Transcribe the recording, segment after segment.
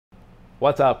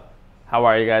What's up? How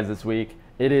are you guys this week?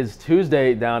 It is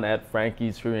Tuesday down at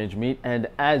Frankie's Free Range Meat, and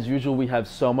as usual, we have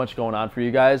so much going on for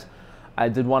you guys. I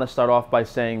did want to start off by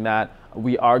saying that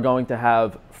we are going to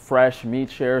have fresh meat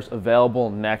shares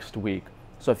available next week.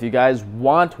 So if you guys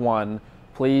want one,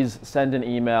 please send an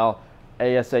email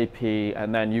ASAP,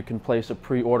 and then you can place a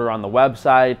pre-order on the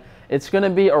website. It's going to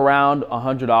be around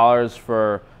 $100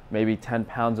 for maybe 10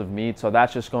 pounds of meat, so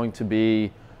that's just going to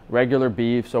be regular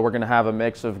beef. So we're going to have a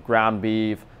mix of ground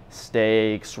beef,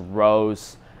 steaks,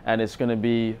 roasts, and it's going to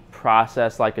be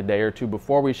processed like a day or two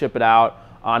before we ship it out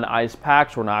on ice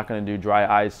packs. We're not going to do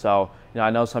dry ice. So I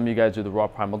know some of you guys do the raw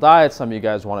primal diet, some of you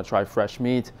guys want to try fresh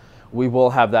meat. We will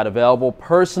have that available.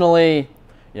 Personally,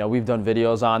 we've done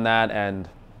videos on that, and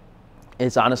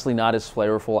it's honestly not as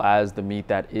flavorful as the meat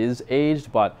that is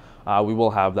aged, but we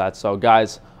will have that. So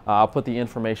guys, I'll put the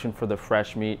information for the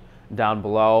fresh meat down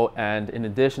below, and in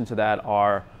addition to that,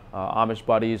 our Amish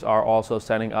buddies are also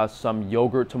sending us some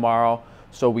yogurt tomorrow.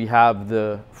 So we have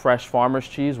the fresh farmer's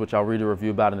cheese, which I'll read a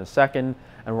review about in a second,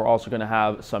 and we're also going to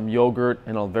have some yogurt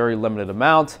in a very limited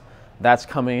amount. That's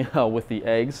coming with the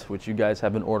eggs, which you guys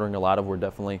have been ordering a lot of. We're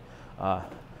definitely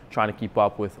trying to keep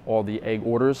up with all the egg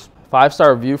orders.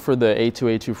 5-star review for the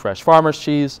A2A2 fresh farmer's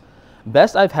cheese.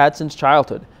 Best I've had since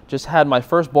childhood. Just had my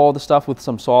first bowl of the stuff with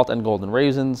some salt and golden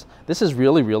raisins. This is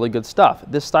really, really good stuff.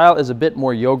 This style is a bit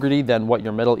more yogurty than what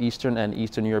your Middle Eastern and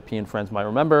Eastern European friends might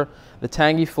remember. The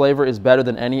tangy flavor is better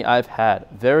than any I've had.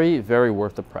 Very, very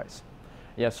worth the price.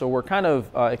 Yeah, so we're kind of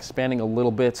expanding a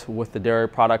little bit with the dairy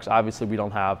products. Obviously, we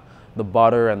don't have the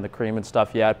butter and the cream and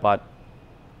stuff yet, but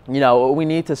we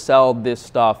need to sell this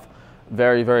stuff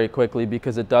very, very quickly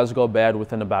because it does go bad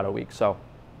within about a week. So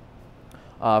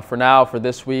for now, for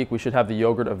this week, we should have the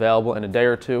yogurt available in a day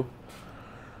or two.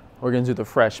 We're going to do the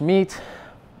fresh meat,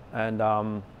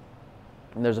 and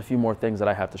there's a few more things that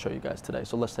I have to show you guys today.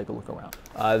 So let's take a look around.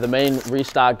 The main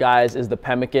restock, guys, is the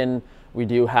Pemmican. We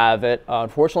do have it.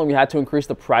 Unfortunately, we had to increase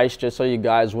the price just so you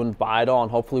guys wouldn't buy it all,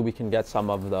 and hopefully we can get some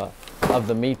of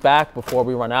the meat back before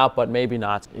we run out, but maybe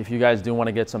not. If you guys do want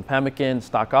to get some Pemmican,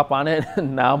 stock up on it.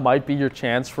 Now might be your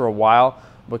chance for a while,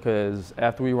 because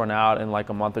after we run out in like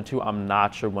a month or two, I'm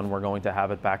not sure when we're going to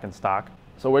have it back in stock.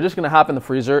 So we're just gonna hop in the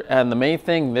freezer, and the main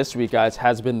thing this week, guys,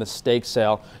 has been the steak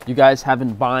sale. You guys have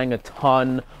been buying a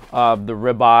ton of the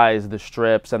ribeyes, the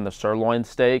strips, and the sirloin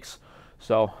steaks.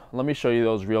 So let me show you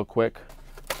those real quick.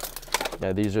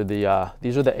 Yeah, these are the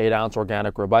 8-ounce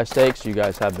organic ribeye steaks. You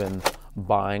guys have been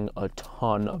buying a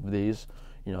ton of these,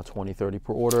 20, 30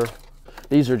 per order.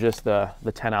 These are just the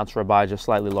 10-ounce ribeye, just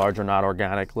slightly larger, not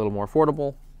organic, a little more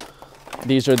affordable.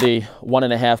 These are the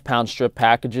 1.5-pound strip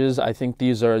packages. I think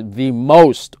these are the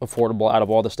most affordable out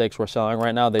of all the steaks we're selling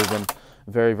right now. They've been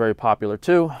very, very popular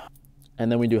too.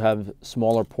 And then we do have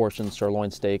smaller portion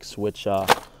sirloin steaks, which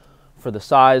for the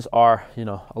size are,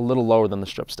 a little lower than the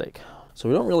strip steak. So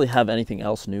we don't really have anything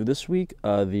else new this week.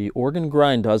 The organ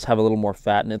grind does have a little more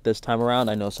fat in it this time around.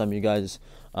 I know some of you guys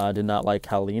did not like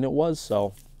how lean it was,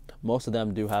 so most of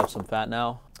them do have some fat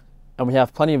now. And we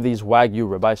have plenty of these Wagyu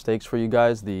ribeye steaks for you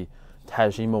guys, the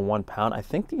Tajima 1 pound. I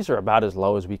think these are about as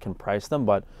low as we can price them,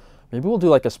 but maybe we'll do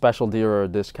like a special deal or a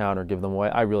discount or give them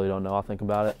away. I really don't know. I'll think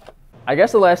about it. I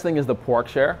guess the last thing is the pork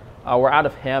share. We're out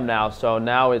of ham now, so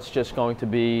now it's just going to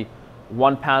be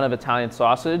 1 pound of Italian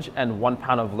sausage and 1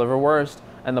 pound of liverwurst,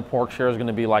 and the pork share is going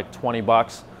to be like 20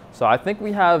 bucks. So I think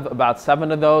we have about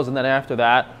 7 of those, and then after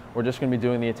that, we're just going to be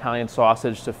doing the Italian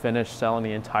sausage to finish selling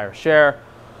the entire share.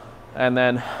 And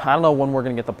then I don't know when we're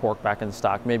going to get the pork back in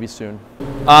stock, maybe soon.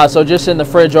 So just in the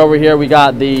fridge over here, we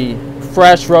got the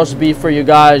fresh roast beef for you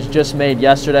guys, just made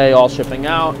yesterday, all shipping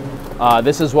out.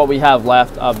 This is what we have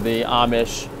left of the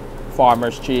Amish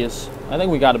farmer's cheese. I think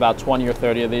we got about 20 or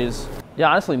 30 of these. Yeah,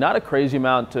 honestly, not a crazy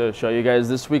amount to show you guys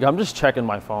this week. I'm just checking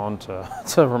my phone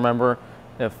to remember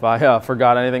if I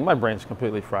forgot anything. My brain's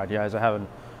completely fried, guys. I haven't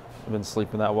been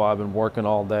sleeping that well. I've been working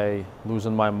all day,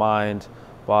 losing my mind.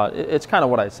 But it's kind of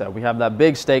what I said. We have that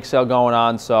big steak sale going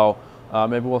on, so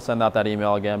maybe we'll send out that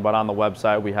email again. But on the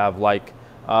website, we have like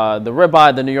the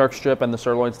ribeye, the New York strip, and the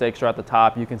sirloin steaks are at the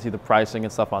top. You can see the pricing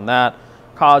and stuff on that.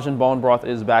 Collagen bone broth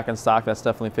is back in stock. That's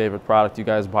definitely a favorite product. You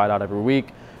guys buy it out every week.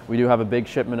 We do have a big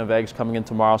shipment of eggs coming in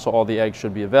tomorrow, so all the eggs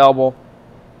should be available.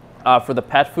 For the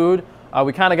pet food,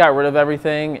 we kind of got rid of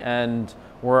everything, and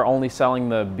we're only selling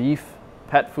the beef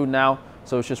pet food now.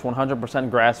 So it's just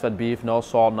 100% grass-fed beef, no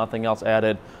salt, nothing else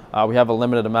added. We have a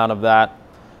limited amount of that.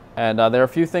 And there are a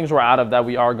few things we're out of that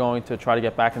we are going to try to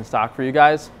get back in stock for you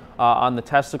guys. On the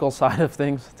testicle side of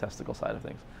things,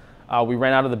 we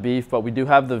ran out of the beef, but we do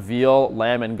have the veal,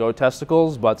 lamb, and goat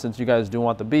testicles. But since you guys do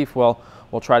want the beef, well,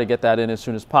 we'll try to get that in as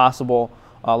soon as possible.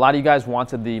 A lot of you guys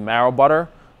wanted the marrow butter,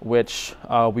 which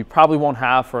we probably won't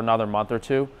have for another month or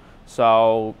two.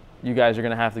 So you guys are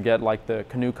gonna have to get like the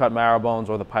canoe cut marrow bones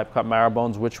or the pipe cut marrow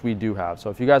bones, which we do have. So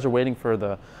if you guys are waiting for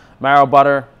the marrow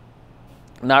butter,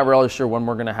 not really sure when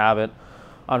we're gonna have it.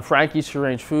 On Frankie's Free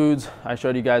Range Foods, I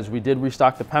showed you guys we did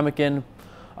restock the pemmican.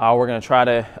 We're gonna try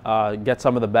to get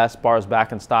some of the best bars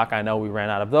back in stock. I know we ran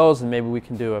out of those, and maybe we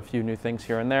can do a few new things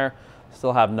here and there.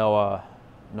 Still have no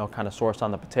kind of source on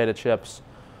the potato chips.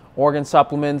 Organ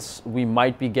supplements, we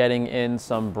might be getting in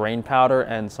some brain powder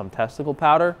and some testicle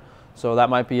powder. So that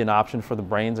might be an option for the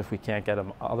brains if we can't get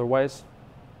them otherwise.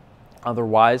 But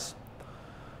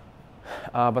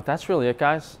that's really it,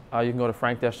 guys. You can go to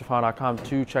frank-stefano.com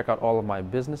to check out all of my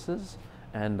businesses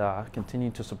and continue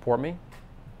to support me.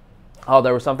 Oh,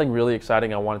 there was something really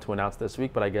exciting I wanted to announce this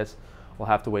week, but I guess we'll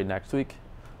have to wait next week.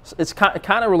 So it's kind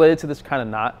of related to this, kind of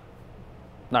not.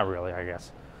 Not really, I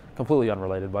guess. Completely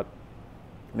unrelated, but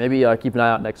maybe keep an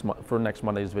eye out for next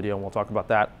Monday's video, and we'll talk about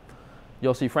that.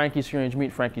 You'll see Frankie's Free Range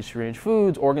Meat, Frankie's Free Range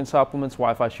Foods, organ supplements,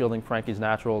 Wi-Fi shielding, Frankie's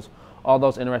Naturals, all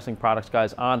those interesting products,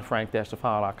 guys, on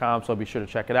frank-stefano.com, so be sure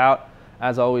to check it out.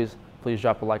 As always, please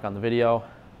drop a like on the video,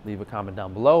 leave a comment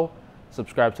down below,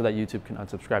 subscribe so that YouTube can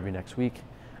unsubscribe you next week,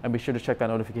 and be sure to check that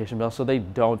notification bell so they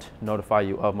don't notify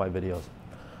you of my videos.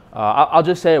 I'll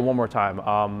just say it one more time.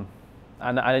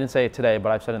 And I didn't say it today,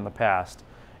 but I've said it in the past.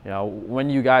 You know,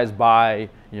 when you guys buy,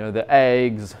 the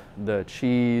eggs, the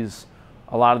cheese,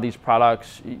 a lot of these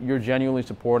products, you're genuinely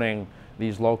supporting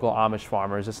these local Amish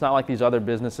farmers. It's not like these other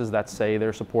businesses that say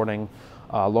they're supporting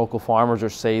local farmers or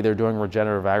say they're doing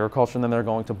regenerative agriculture and then they're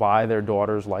going to buy their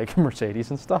daughters like Mercedes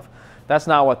and stuff. That's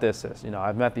not what this is.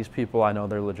 I've met these people, I know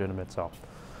they're legitimate, so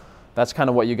that's kind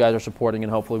of what you guys are supporting,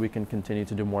 and hopefully we can continue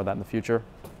to do more of that in the future.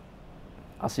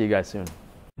 I'll see you guys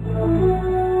soon.